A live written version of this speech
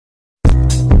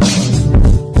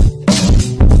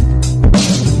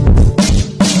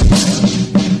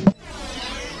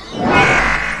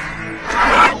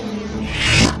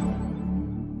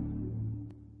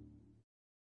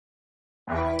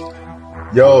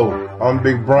Yo, I'm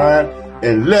Big Brian,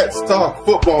 and let's talk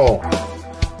football.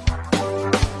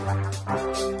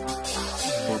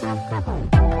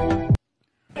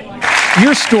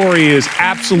 Your story is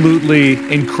absolutely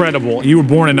incredible. You were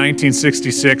born in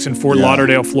 1966 in Fort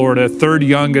Lauderdale, Florida, third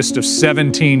youngest of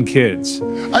 17 kids.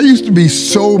 I used to be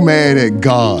so mad at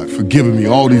God for giving me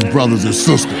all these brothers and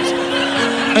sisters.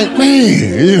 And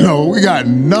man, you know, we got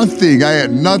nothing. I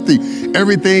had nothing.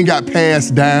 Everything got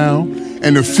passed down.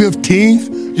 And the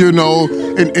 15th, you know,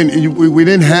 and we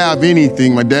didn't have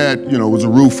anything. My dad, you know, was a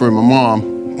roofer, and my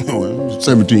mom, you know,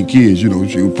 17 kids, you know,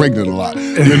 she was pregnant a lot,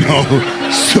 you know.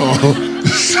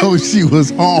 So she was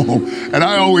home. And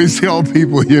I always tell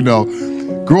people, you know,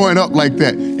 growing up like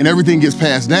that and everything gets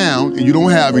passed down and you don't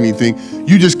have anything,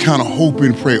 you just kind of hope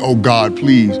and pray, oh God,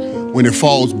 please, when it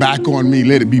falls back on me,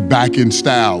 let it be back in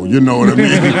style, you know what I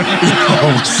mean? You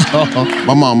know, so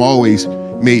my mom always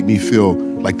made me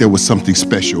feel like there was something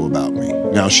special about me.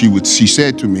 Now she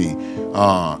said to me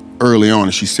early on,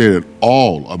 and she said it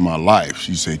all of my life,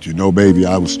 she said, you know, baby,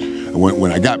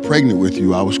 when I got pregnant with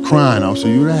you, I was crying. I was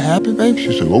saying, you that happy, baby?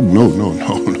 She said, oh,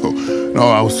 no,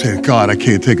 I was saying, God, I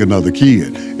can't take another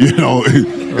kid. You know,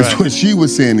 that's what she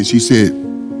was saying. And she said,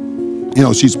 you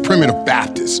know, she's primitive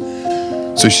Baptist.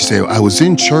 So she said, I was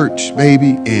in church,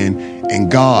 baby, and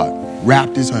God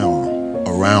wrapped his arm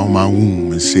around my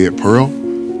womb and said, Pearl,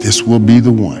 this will be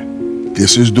the one.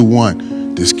 This is the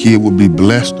one. This kid will be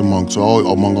blessed among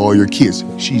all your kids.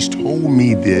 She's told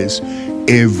me this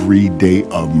every day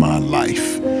of my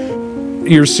life.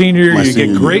 You're a senior, you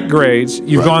get great grades.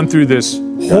 You've gone through this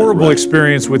horrible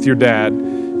experience with your dad,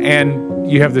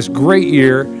 and you have this great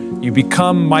year. You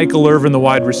become Michael Irvin, the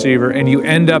wide receiver, and you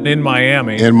end up in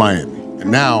Miami. In Miami.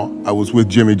 And now I was with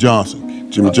Jimmy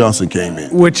Johnson. Jimmy Johnson came in.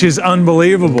 Which is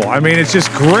unbelievable. I mean, it's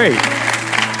just great.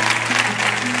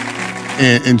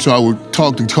 And so I would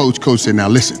talk to Coach. Coach said, now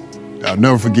listen, I'll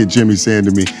never forget Jimmy saying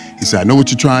to me, he said, I know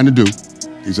what you're trying to do.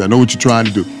 He said, I know what you're trying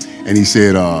to do. And he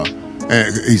said,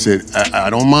 I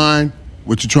don't mind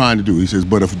what you're trying to do. He says,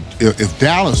 but if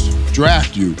Dallas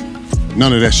draft you,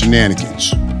 none of that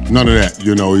shenanigans, none of that,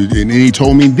 you know. And he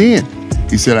told me then,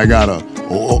 he said, I got a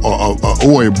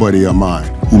Oy buddy of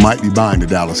mine who might be buying the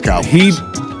Dallas Cowboys.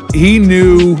 He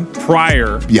knew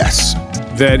prior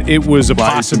that it was a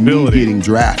possibility. Getting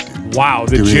drafted. Wow,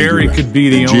 that Jerry could be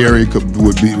the owner. Jerry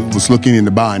was looking into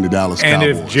buying the Dallas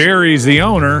Cowboys. And if Jerry's the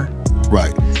owner,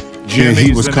 and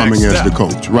he was coming as the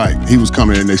coach. He was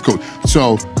coming as the next coach.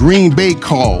 So Green Bay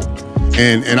called,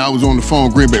 and I was on the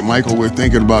phone. Green Bay, Michael, we're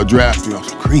thinking about drafting. I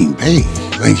was like, Green Bay,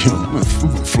 like, you know, I'm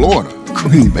from Florida,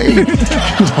 Green Bay. You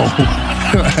know,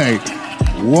 like,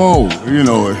 whoa, you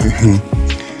know.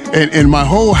 And my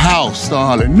whole house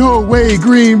started, no way,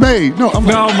 Green Bay. No, I'm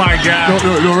like, oh my God.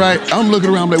 No, right? I'm looking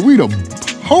around like, we the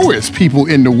poorest people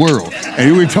in the world.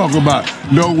 And we talk about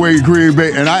no way, Green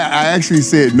Bay. And I actually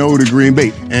said no to Green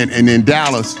Bay. And then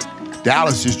Dallas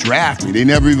just drafted me. They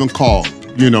never even called.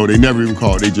 You know, they never even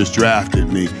called. They just drafted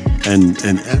me.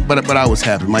 But I was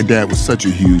happy. My dad was such a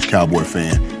huge Cowboy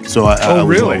fan. So I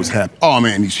was always happy. Oh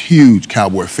man, he's a huge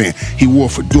Cowboy fan. He wore a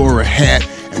fedora hat.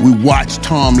 And we watched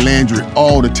Tom Landry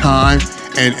all the time,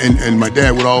 and my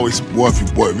dad would always, boy, if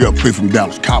you ever play for the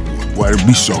Dallas Cowboys, boy, it'd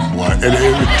be something, boy.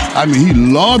 I mean, he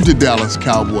loved the Dallas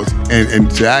Cowboys,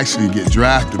 and to actually get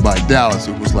drafted by Dallas,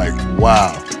 it was like,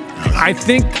 wow. I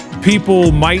think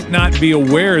people might not be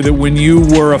aware that when you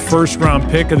were a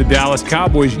first-round pick of the Dallas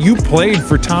Cowboys, you played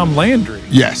for Tom Landry.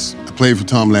 Yes, I played for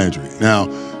Tom Landry. Now,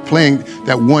 playing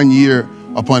that 1 year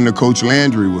up under Coach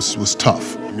Landry was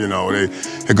tough. You know, they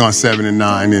had gone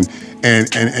 7-9,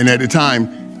 and at the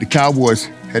time, the Cowboys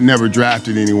had never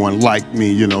drafted anyone like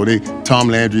me. You know, Tom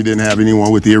Landry didn't have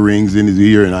anyone with earrings in his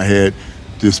ear, and I had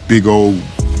this big old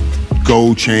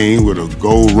gold chain with a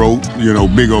gold rope, you know,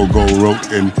 big old gold rope.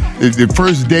 And the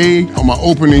first day on my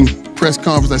opening press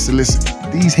conference, I said, listen,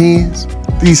 these hands,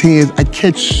 I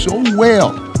catch so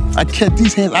well. I catch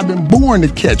these hands. I've been born to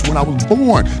catch. When I was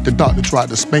born, the doctor tried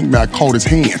to spank me. I caught his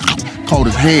hand.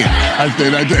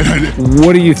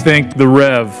 What do you think the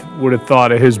Rev would have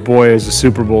thought of his boy as a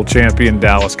Super Bowl champion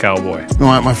Dallas Cowboy?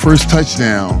 No, my first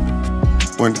touchdown,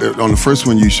 on the first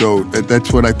one you showed,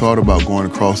 that's what I thought about going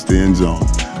across the end zone.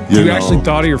 You actually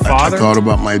thought of your father? I thought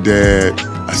about my dad.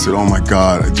 I said, oh my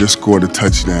God, I just scored a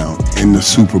touchdown in the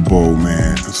Super Bowl,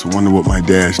 man. I wonder what my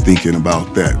dad's thinking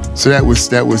about that. So that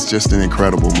was just an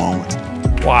incredible moment.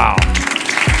 Wow.